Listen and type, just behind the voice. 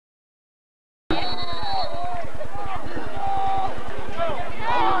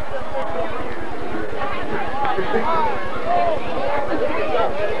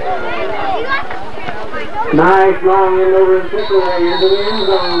kick long end over and kick away into the end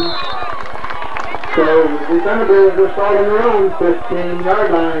zone. So the Thunderbirds are starting their own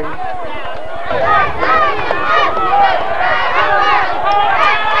 15-yard line.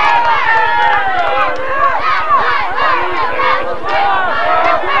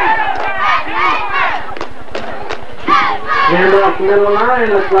 Hand off the middle line,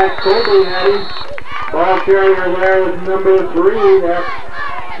 looks like Colby had him. Ball carrier there was number 3, that's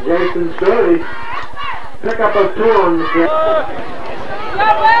Jason Shorty. Pick up a 2 on the kick.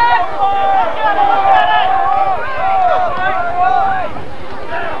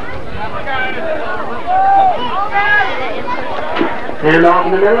 Hand off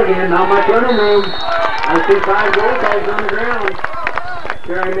in the middle again, not much running room. I see 5 Goldbugs on the ground.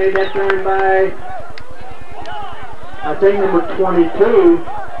 Kerry made that turn by, I think, number 22.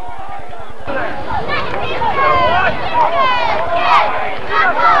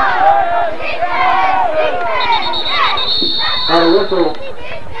 Had a whistle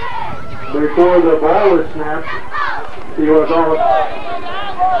before the ball was snapped. He was off.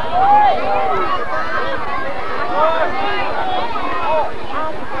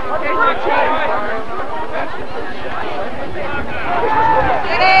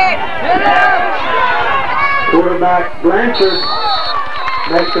 Quarterback Blanchard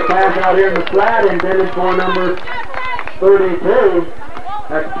makes the pass out here in the flat, intended for number 32.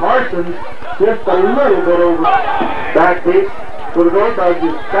 That's Parsons, just a little bit over. Back deep for the Goldbugs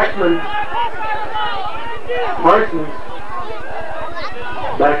is Beckman. Parsons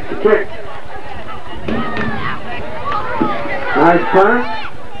back to kick. Nice punt.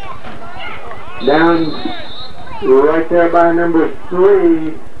 Down right there by number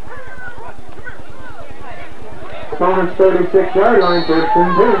 3. Opponent's 36-yard line, 1st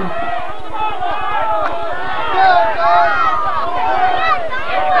and 10.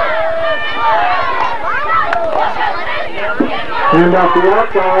 Hand off the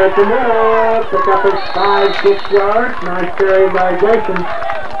outside at the middle. Pick up his 5-6 yards. Nice carry by Jason.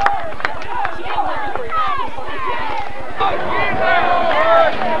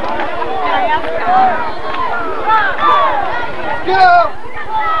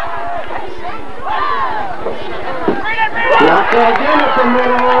 Block again at the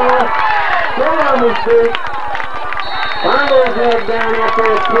middle. Still on his feet. Fumbles head down after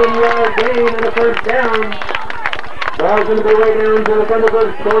a 10-yard gain and a 1st down. Ball's going to be way down to the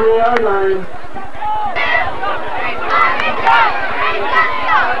Thunderbirds' 20-yard line.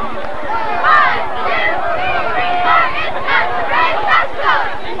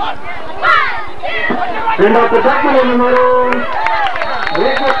 Send off the Beckman in the middle.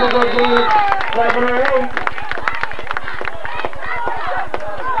 This looks a good game. 7 or 8.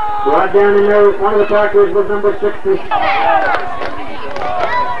 Brought down in there, one of the tacklers was number 60.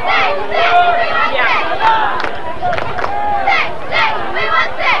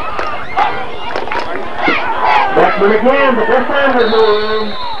 Beckman again, but this time there's no room.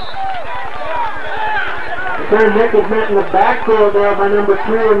 The turn Nick is met in the backfield there by number 2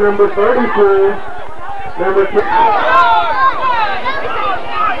 and number 32. Number 2.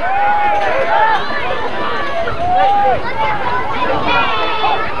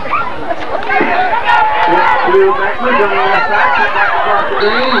 Beckman on the left side, cut back across the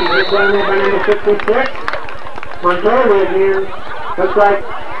green. He gets down there by number 56. Montgomery again. Looks like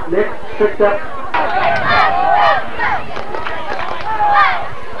Nick picked up.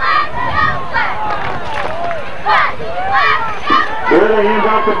 Really hands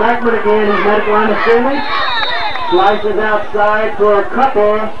off to Beckman again. He's met at the line of scrimmage. Slices outside for a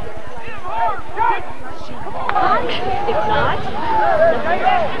couple.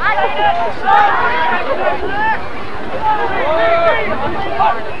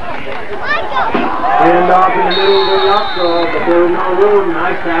 Hand off in the middle of the rock ball, but there was no room.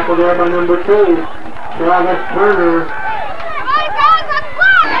 Nice tackle there by number 2, Travis Turner.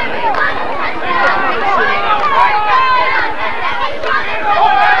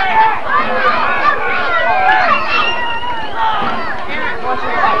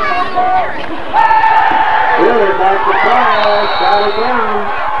 Really back to pass, got it down,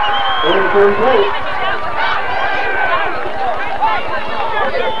 incomplete.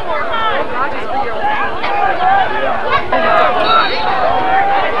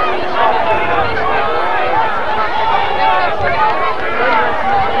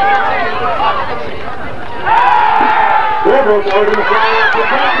 Dribbles over the fly to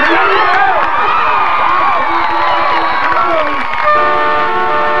Beckman.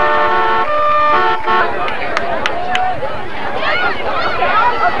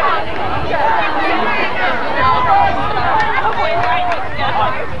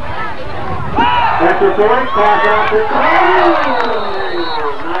 short, pass out to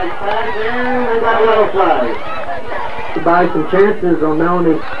nice pass there, they got a little flag. To buy some chances on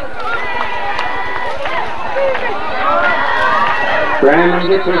Melanie. Brandon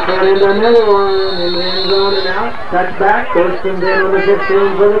gets her foot into another one, in the end zone and out. Touch back, first comes in on the 15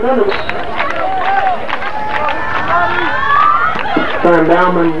 for the Thunderbirds. Time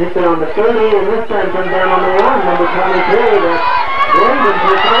Bauman hits it on the 30, and this time comes down on the 1, number 22. That's Brandon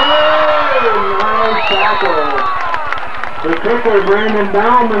takes it. Nice tackle. The kicker, Brandon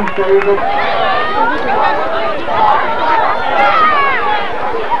Bauman, saves it.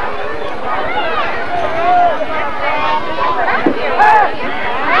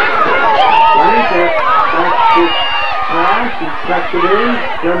 He tucks it in,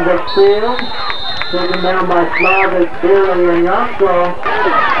 comes upfield, taken down by Slavic, Billy, and Yakso.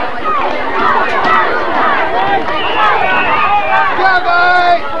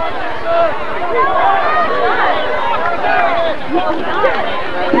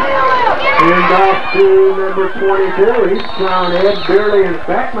 And off to number 22. He's plowing ahead, Burley and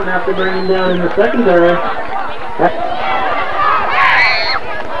Beckman after bringing down in the secondary.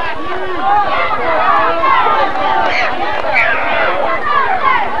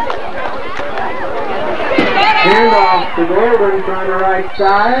 Handoff to Golden, trying the right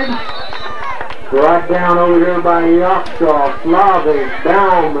side. Brought down over here by Yakso, Slavic,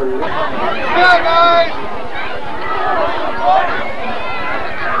 Bauman.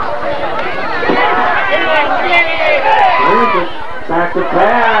 Back to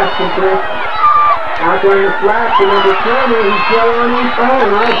pass, out there in the flat to number 20. He's still on his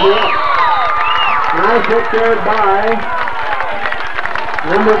phone. Nice hit. Nice hit there by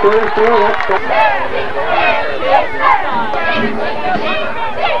number 34. Let's go.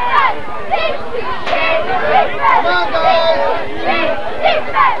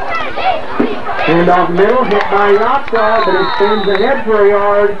 Hand off middle, hit by Yaksa, but he spins ahead for a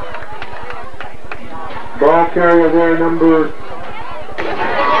yard. Ball carrier there, number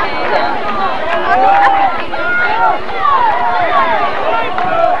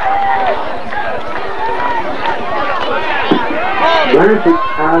 26,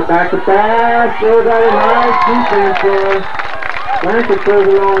 back to pass, goes out of nice defense there. Blanchard throws a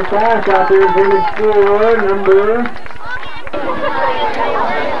long pass out there, intended for number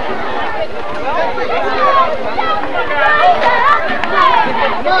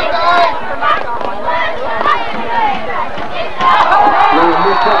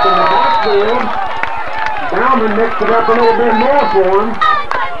 'Mixed up in the backfield. Bauman mixed it up a little bit more for him.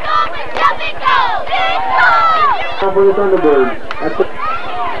 For the Thunderbirds. That's it.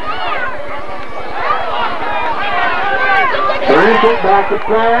 Blanchard back to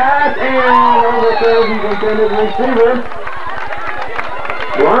pass and overthrows his intended receiver.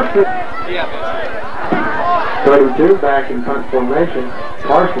 Blocks it. 32 back in punt formation.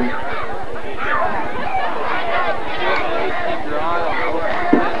 Parsons.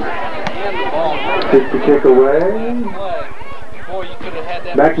 Just to kick away.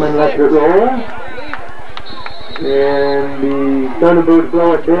 Beckman lets it roll. And the Thunderbirds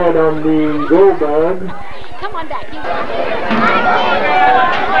blow it dead on the Goldbugs. Come on back.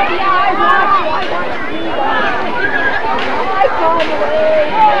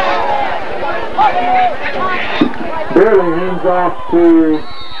 Barely hands off to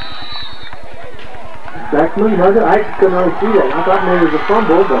Beckman, was it? I couldn't really see that. I thought maybe it was a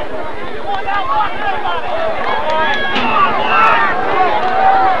fumble, but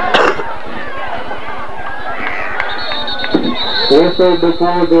whistle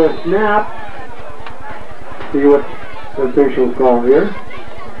before the snap. See what the officials call here.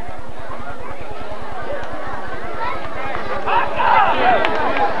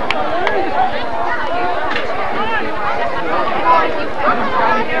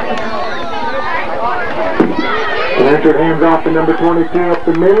 Blanchard hands off to number 22 up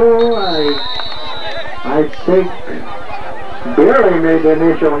the middle. I think barely made the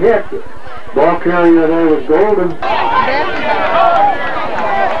initial hit. Ball carrier there was Golden.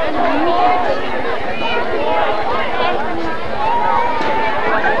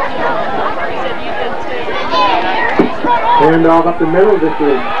 Hand off up the middle. This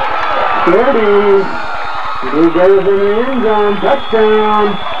is 30. He goes in the end zone. Touchdown.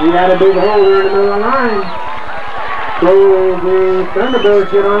 He had a big hole there in the middle of the line. So the Thunderbirds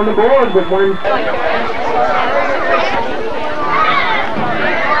get on the board with one.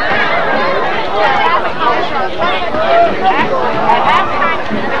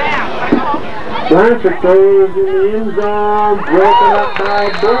 Blanchard goes in the end zone, broken up by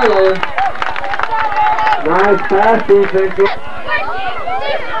Burley. Nice pass defense.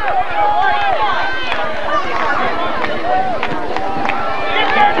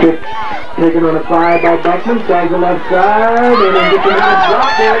 Taken on a 5 by Beckman, tries the left side, and then gets a nice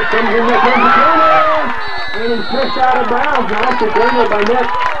drop there. It comes in the corner, and he's pushed out of bounds. Nice to corner by Nick.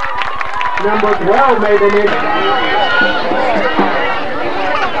 Number 12 made the nick.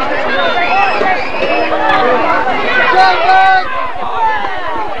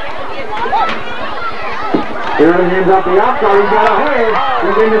 Phelan hands off the outside. He's got a hurry.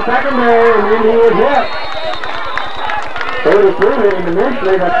 He's in the secondary, and then he is hit. 32 hit him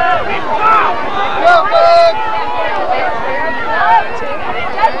initially.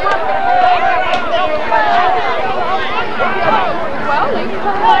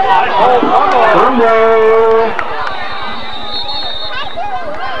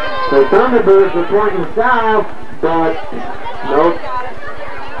 The Thunderbirds are pointing south, but nope.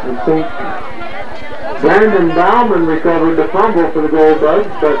 I think Brandon Bauman recovered the fumble for the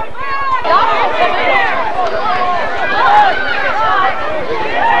Goldbugs, but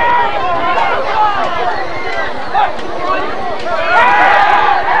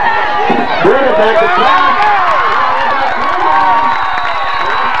good it back to pass.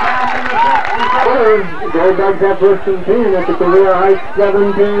 Goldbugs have first and 10 at the Quivira Heights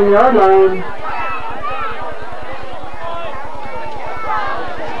 17-yard line.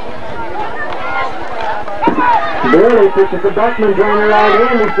 Barely pitches the Beckman runner right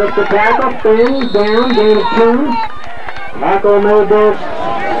in. He slips the tackle, spins down, gain of 2. Tackle made this.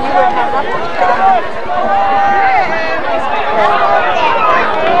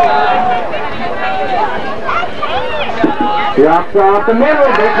 Drops off the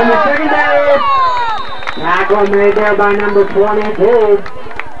middle, big from the secondary. Tackle made there by number 22.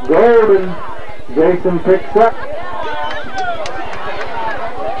 Golden. Jason picks up.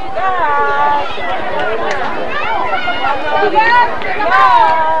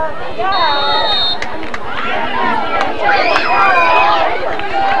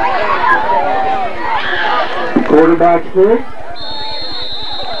 Quarterback sneak.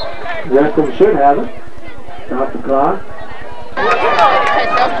 Justin should have it. Stop the clock.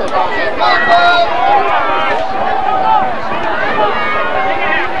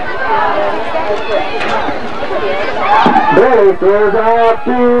 Billy throws out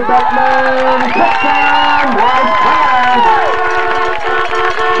to Beckman. Touchdown! Nice pass.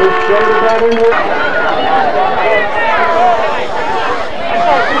 Just started that in here.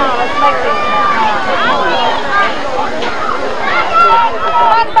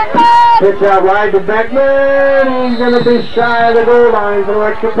 Pitch out wide to Beckman. He's going to be shy of the goal line for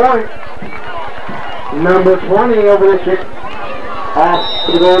an extra point. Number 20 over the kick. Off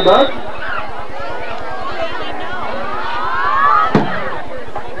to the Goldbugs.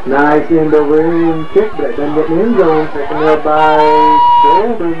 Nice end over end kick, but it doesn't get in the end zone. Taken up by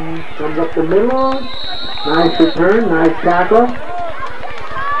Golden. Comes up the middle. Nice return, nice tackle. Good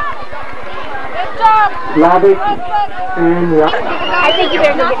job. Slavic and Rock. I think you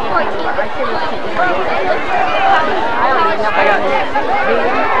better go get me.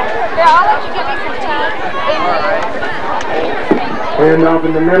 Yeah, I'll let you get me some time. Hand off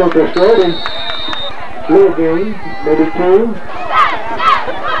in the middle to Schroeder. Little game, maybe 2.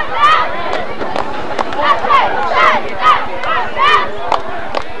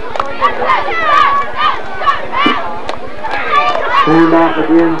 Hand off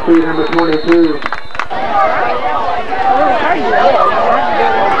again to number 22.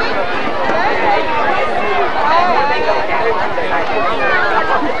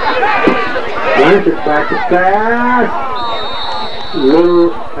 Once it's back to pass. Little,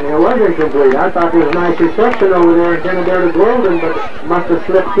 it was incomplete. I thought there was a nice reception over there intended there to Golden, but it must have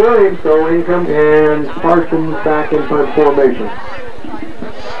slipped through him, so in comes and Parsons back in punt formation.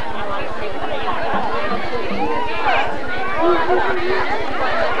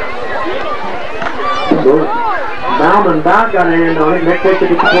 Bauman about got a hand on it. Nick takes it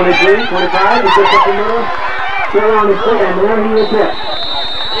to 23, 25. He gets up the middle. Still on his foot, and there he is hit.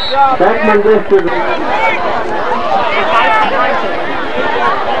 Beckman lifted.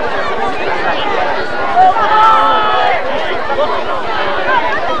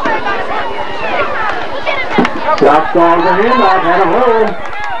 Drops all the handoff, had a hole.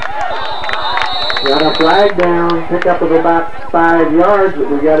 Got a flag down, pick up of about 5 yards, but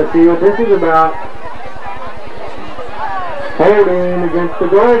we got to see what this is about. Holding against the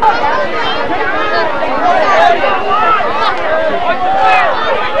goal.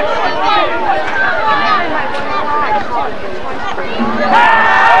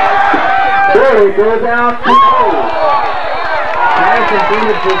 Billy goes out to goal. Pass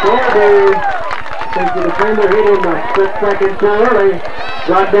intended for Goldberg. Since the defender hit him a split second too early.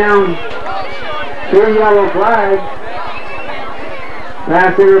 Got down 2 yellow flags.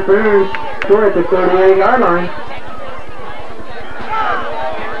 Pass interference. Score at the 38-yard line.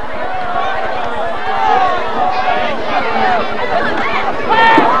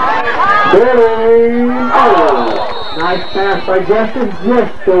 Billy. Oh, nice pass by Justin.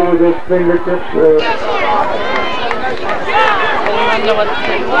 Just over his fingertips.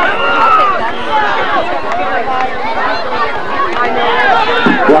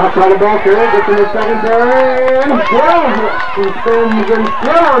 Drop by the ball carrier, gets in the secondary, and throws it. He spins and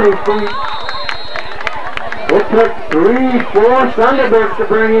still on his feet. It took 3-4 Thunderbirds to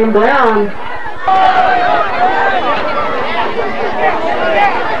bring him down.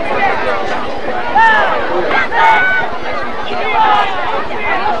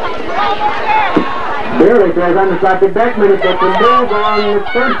 Barely goes on the side to Beckman, but the move on the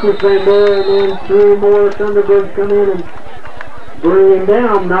first defender, and then 3 more Thunderbirds come in and bring him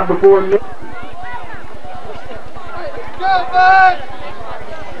down, not before mid. Go back!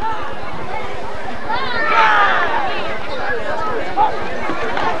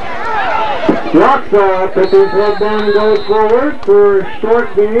 Rockstar puts his head down and goes forward for a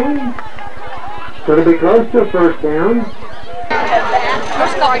short gain. Going to be close to a first down.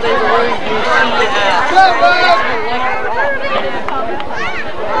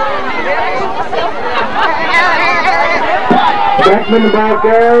 Beckman the ball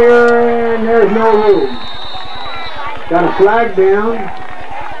carrier, and there's no room. Got a flag down.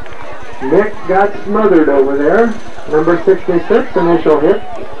 Nick got smothered over there. Number 66, initial hit.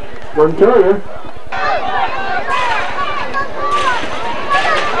 Montoya.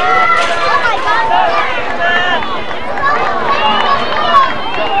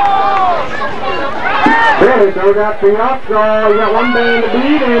 Billy throws out the offside. He got one man to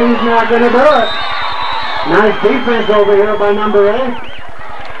beat, and he's not going to do it. Nice defense over here by number 8.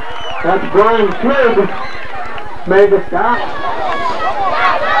 That's Brian Trigg. Made the stop.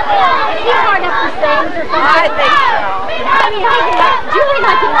 He's hard enough to sing or something. I think so. I mean, Julie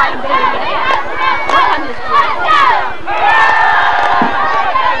might be like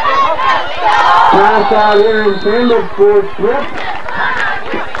Pass out here intended for Tripp.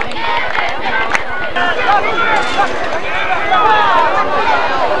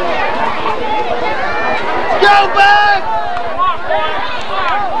 Go back!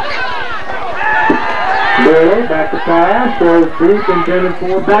 Billy back to pass, throws deep intended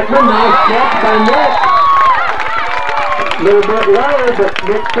for Beckman. Nice catch by Nick. A little bit low, but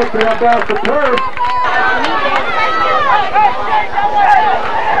Nick picked it up off the turf.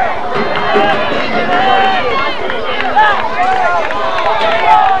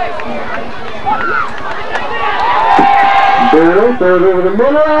 Billy throws over the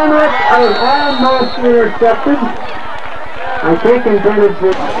middle, and it is almost intercepted. I think intended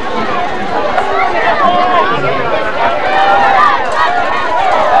for...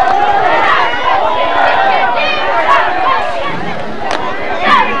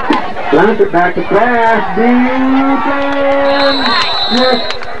 Plants it back to pass, deep, and just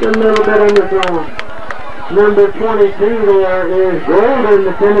a little bit underthrown. Number 22 there is Golden,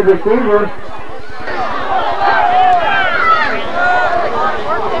 the tended receiver.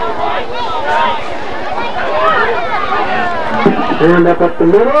 And up the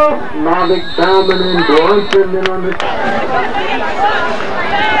middle, Lovick, Bauman, and Bronson in on the...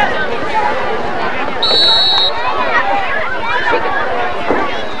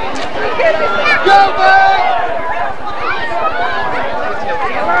 Go back!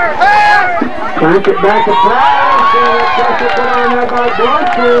 Plants it back to pass, and it's just a put on there by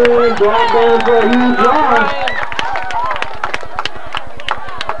Bronson, brought down for a huge loss.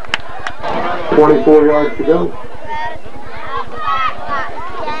 24 yards to go.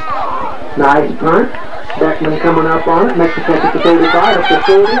 Nice punt. Beckman coming up on it. Makes the catch at the 35, up to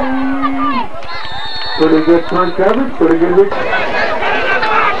 30. Pretty good punt coverage. Pretty good reach.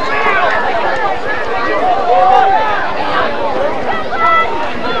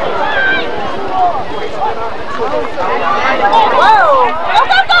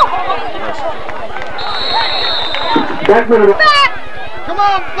 Beckman. Come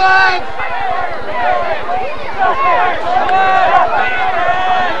on, back!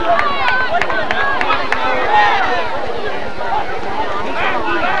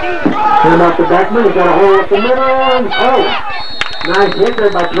 Turn out to Beckman, he's got a hole up the middle, and oh! Nice hit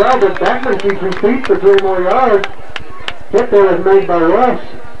there by 12, but Beckman keeps his feet for 3 more yards. Hit there was made by Rush.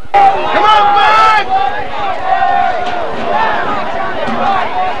 Come on, back!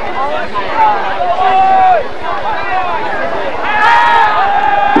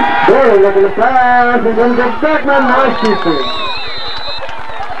 Barely looking to pass, and then to Beckman, nice defense.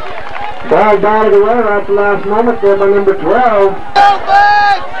 Ball batted away right at the last moment there by number 12. Go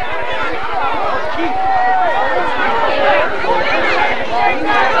back!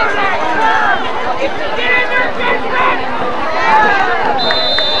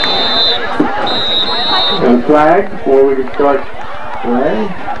 And flag before we can start play.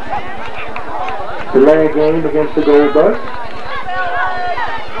 Delay a game against the GOLDBUGS.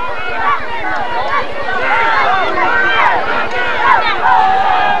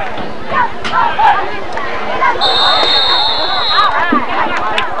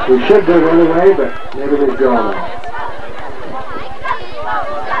 We should go the other way, but maybe they draw one.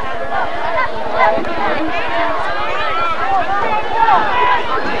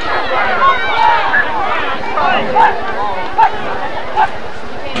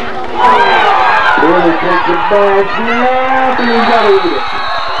 Really takes a bad snap, and he's got to eat it.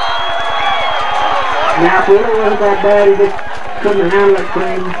 Snap really wasn't that bad, he just couldn't handle it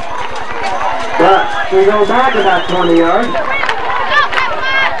clean. But we go back about 20 yards.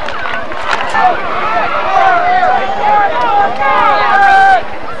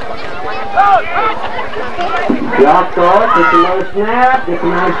 Block off, gets another snap, gets a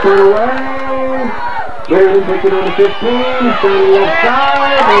nice turn away. Barely takes it on the 15, standing left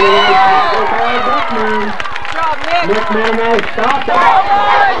side, and a nice tackle by Beckman. Beckman, nice stop.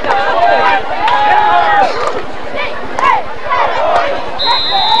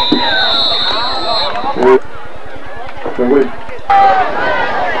 So we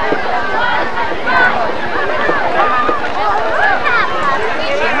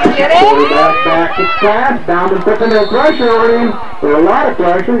quarterback back to pass, Bauman putting no pressure on him. There's a lot of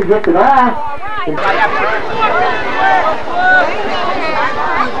pressure, he gets it off.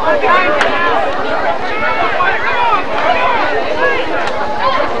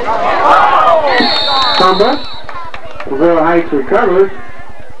 Comba, Quivira Heights recovers.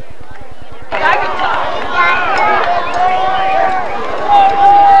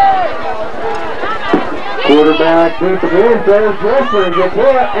 Quarterback deep again, throws Wolfman, gets hit,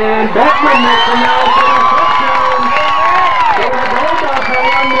 and Beckman makes a nice interception. So the GOLDBUGS have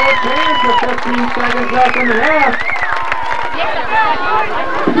one more chance with 15 seconds left in the half.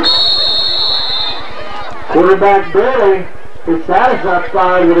 Quarterback Billy is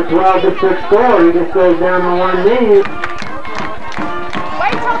satisfied with a 12-6 score. He just goes down on one knee.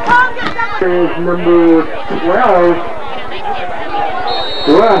 Is number 12,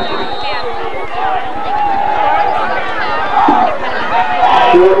 Russ.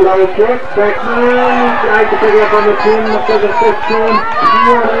 Short low kick, Beckman tries to pick up on the 10, up to the 15,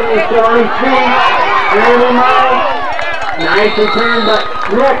 he's still on his feet, and him out. Nice return, but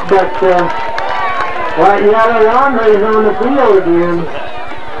white yellow Andre's on the field again.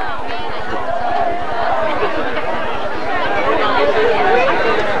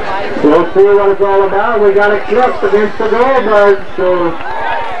 We'll see what it's all about. We got a clip against the GOLDBUGS, so...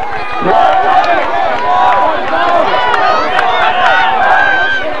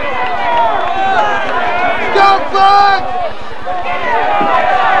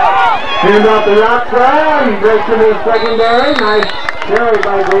 Hand off the outside, he breaks into his secondary. Nice carry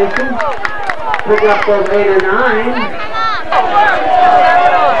by Jason. Pick up those 8 or 9.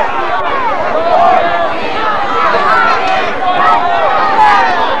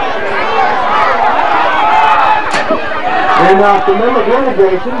 Hand off the middle again to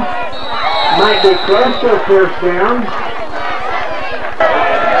Jason. Might be close to a first down.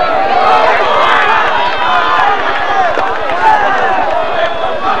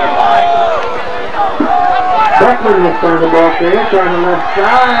 Beckman is on the ball there, trying the left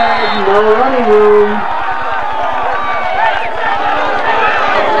side, no running room.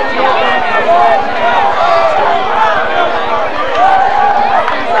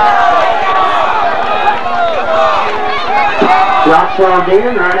 Drops all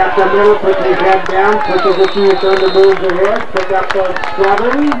in, right up the middle, puts his head down, pushes it to his under, moves ahead, pick up the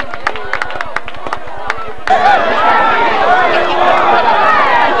 7.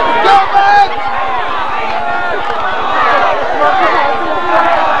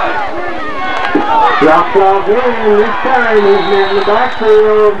 Drops off in, this time he's met in the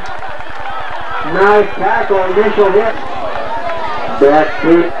backfield. Nice tackle, initial hit. Back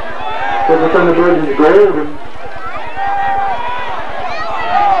kick, because it's on the Thunderbirds is golden.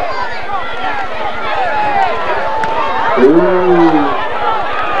 Ooh.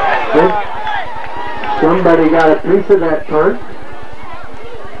 Somebody got a piece of that punt.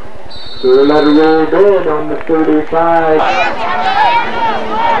 So they let it roll dead on the 35.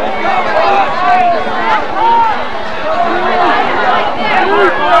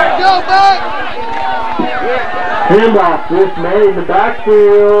 Go back! Handoff just made in the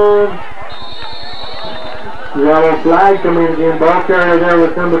backfield. Yellow flag coming again. Ball carrier there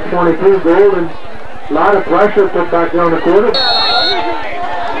with number 22, Golden. A lot of pressure put back down the quarter.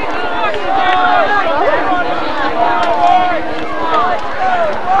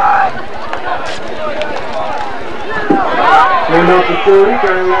 And up the shorty,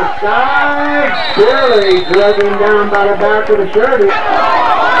 turning left side. Billy dragging down by the back of the shorty.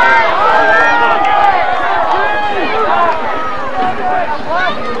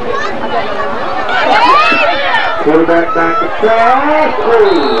 Quarterback back to pass.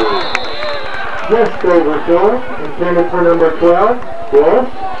 Just over short. Intended for number 12. Yes.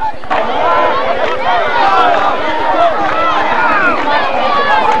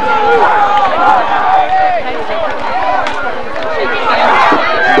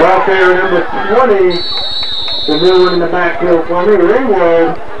 Ball carrier number 20. The new one in the backfield for me.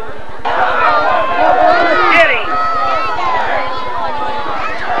 Ringwood.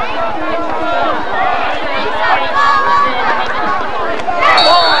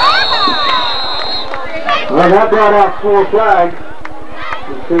 Well, that brought out 4 flags.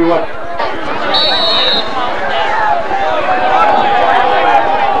 Let's see what.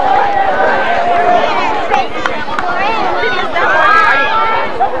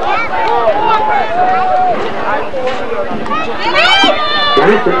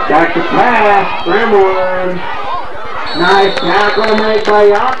 Back to pass. Ringwood. Nice tackle made by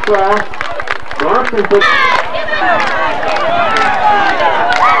Yakra. Boston put.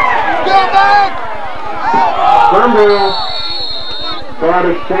 Rumble. Brought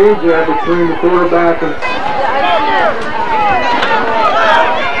exchange there between the quarterback and.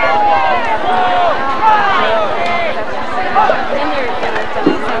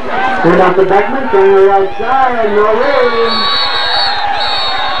 Send out the Beckman, turning the right side, no room.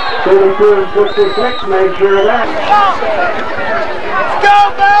 32 and 66, made sure of that. Go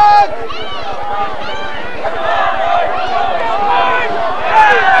back!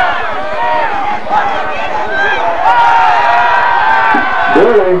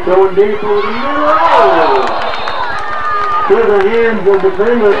 Billy going deep over the middle. To the hands of the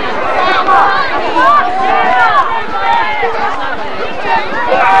defender.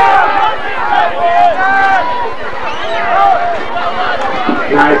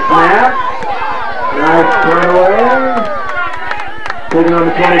 Nice snap. Nice turn away. Taking on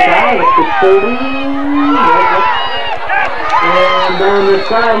the 25. It's the 30. And down the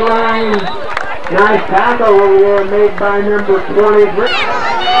sideline. Nice tackle over there made by number 23.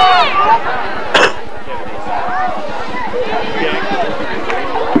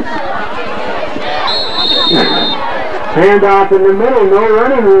 Handoff in the middle, no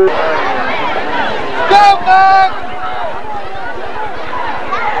running room. Go back!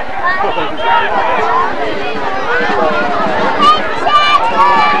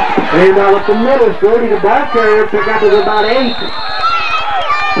 Handoff up the middle, Shorty the back carrier, pick up is about 8.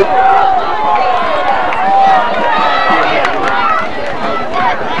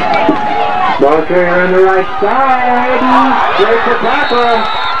 Ball carrier on the right side. Break the tackle.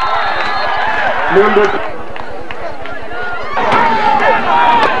 Number.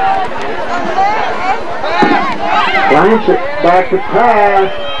 Blanchett back to pass.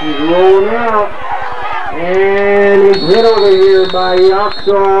 He's rolling out. And he's hit over here by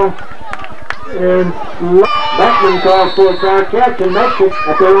Yaxall. And Beckman calls for a fair catch and makes it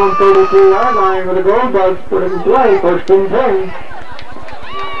at their own 32-yard line with the Goldbugs put it in play. First and 10.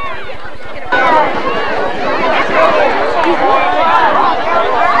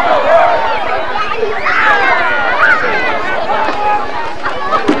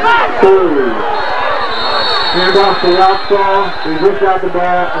 Hand off to Yaxall. He whips out the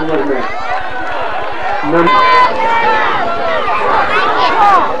ball and let him in.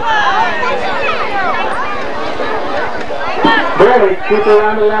 Billy, keep her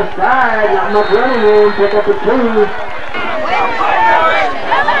on the left side. Not much running room. Pick up the 2.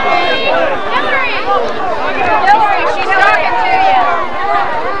 Don't worry, she's talking to you.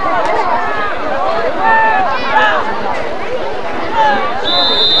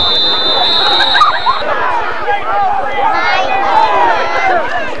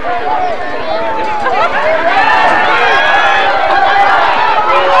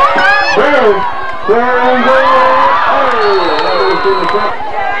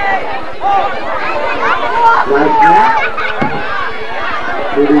 Nice snap.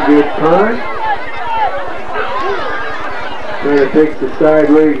 Pretty good punt. Kind of takes the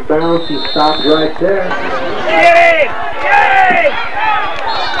sideways bounce and stops right there. Yay! Yay!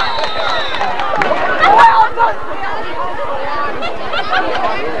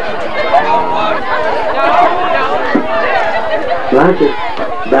 Blanchett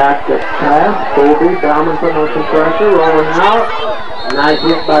back to pass. Colby, Bauman putting on some pressure, rolling out. Nice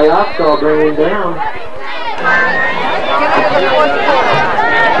hit by Oxall, bringing down.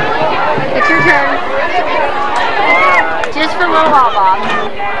 It's your turn. Just for a little while, Bob.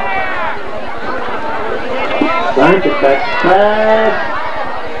 Bunch of back pass.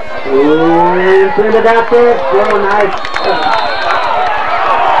 And send it out there. Oh, nice.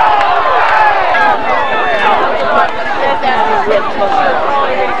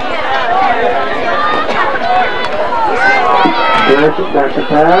 Back to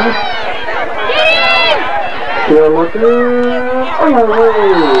pass. Still looking. Oh!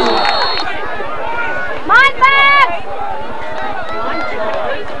 Mine back!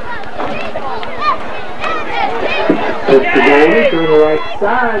 It's the goalie on the right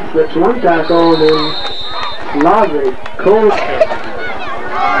side. Slips one tackle and then Lozzie. Cool.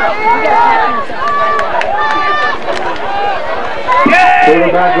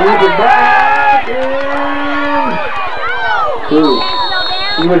 Quarterback leads it back. And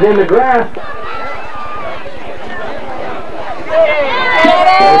he was in the grass.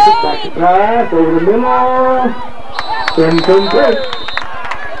 Back to pass, over the middle. Incomplete.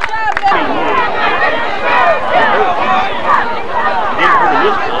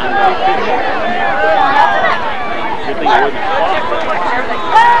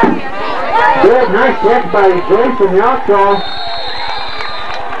 Good, nice catch by Jason Yoxall.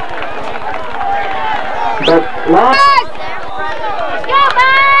 But lost. Go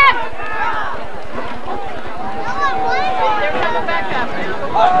back!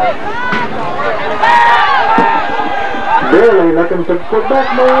 Barely looking to put back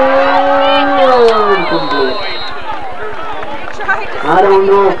more. Incomplete. I don't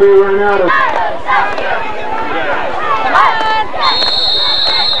know if he ran out of.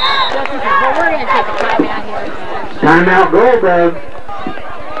 Well, we're going to take a timeout here. Timeout, Goldbugs.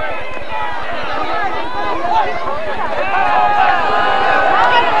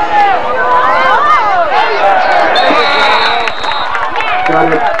 Got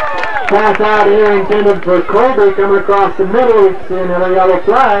a pass out here intended for Colby coming across the middle. It's another yellow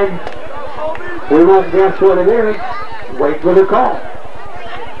flag. We won't guess what it is. Wait for the call.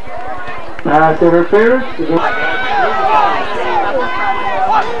 Pass interference.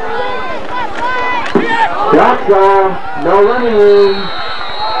 Yoxall, no running room.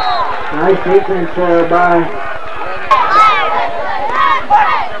 Nice defense by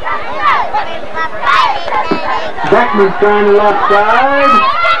Beckman's trying the left side.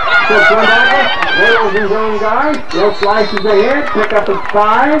 Puts one back. Tails his own guard. No slices ahead. Pick up his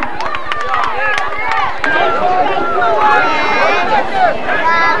 5.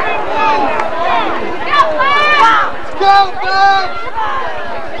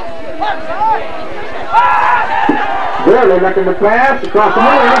 Barely looking to pass across the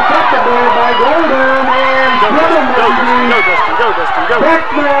middle. Intercepted there by Golden and Go.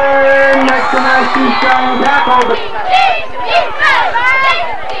 Beckman makes a nice two-strong tackle.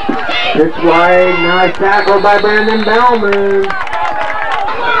 It's wide, nice tackle by Brandon Bellman.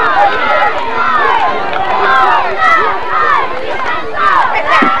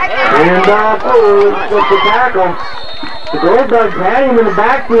 And forward with the tackle. The Goldbugs had him in the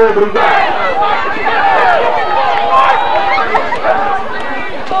backfield, but he got back.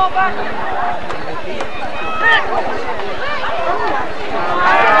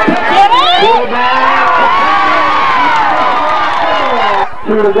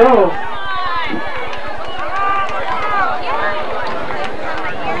 2 to go.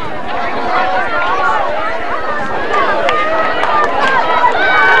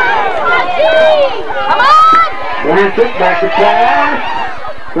 That's it, back to pass.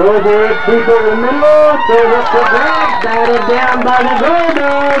 Throws it deep over the middle. Throws up the grab. Batted down by the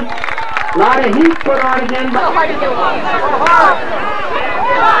Goldbugs. A lot of heat put on again.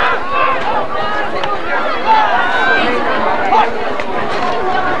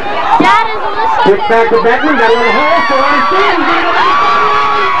 Kick back to Beckman. Got a little hole. So on his feet. Nice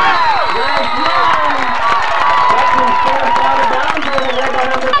run. Beckman steps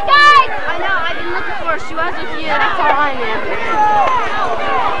out of bounds. I know, I've been looking for her. She was with you. That's all I know.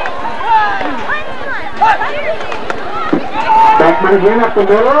 Beckman again up the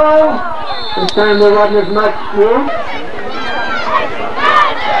middle. This time there wasn't as much room.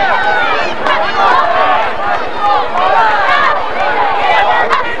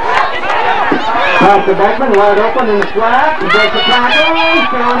 Pass to Beckman, wide open in the flat. He breaks the tackle. He's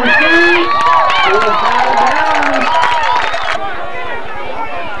on his feet. He'll battle down.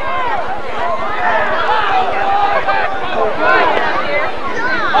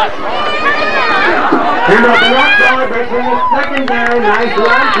 Hand off the left side, breaking the secondary. Nice Nice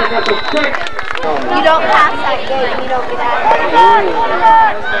run, pick up a 6. You don't pass that game, you don't get out of it.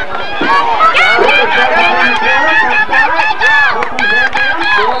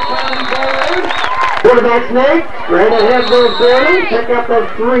 Quarterback snake, right ahead goes Billy, pick up a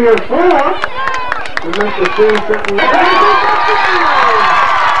 3 or 4. We must have seen something.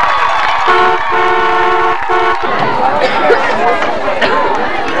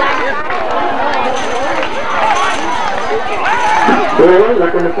 Billy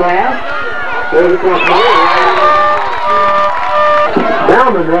looking to pass. There's across the middle.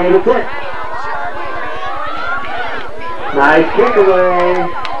 Bellman ready to pick. Nice kick away.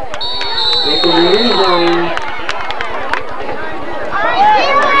 Kick in the end zone.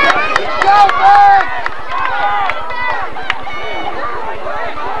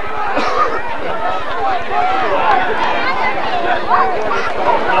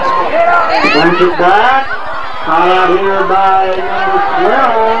 Punch it back. Caught out here by number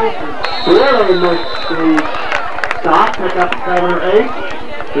 12. Really makes the stop. Pick up 7 or 8.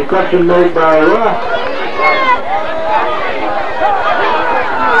 Reception made by Russ.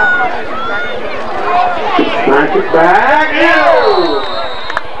 Punch it back. Ew!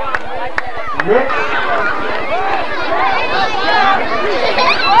 Nick.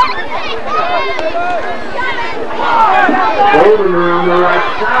 Golden around the right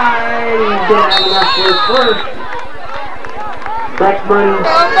side. He's down left for first. Beckman.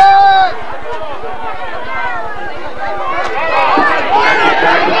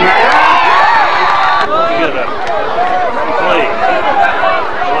 Back to pass.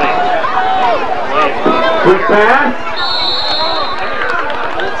 Quick pass.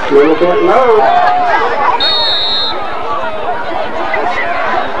 A little bit low.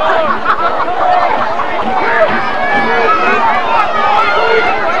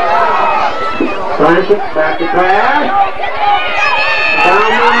 Blanket, back to pass.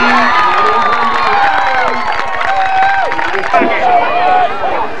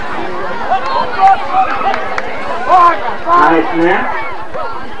 Nice snap.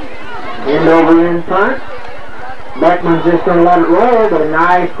 End over in punt. Beckman's just going to let it roll, but a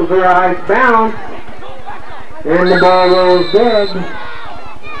nice Quivira ice bounce. And the ball rolls dead.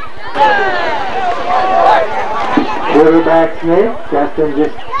 Quarterback snake. Justin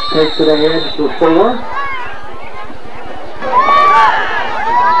just takes it ahead for 4.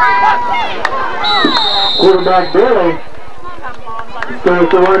 Quarterback Billy goes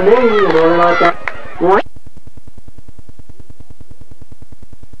to one knee and we're like that.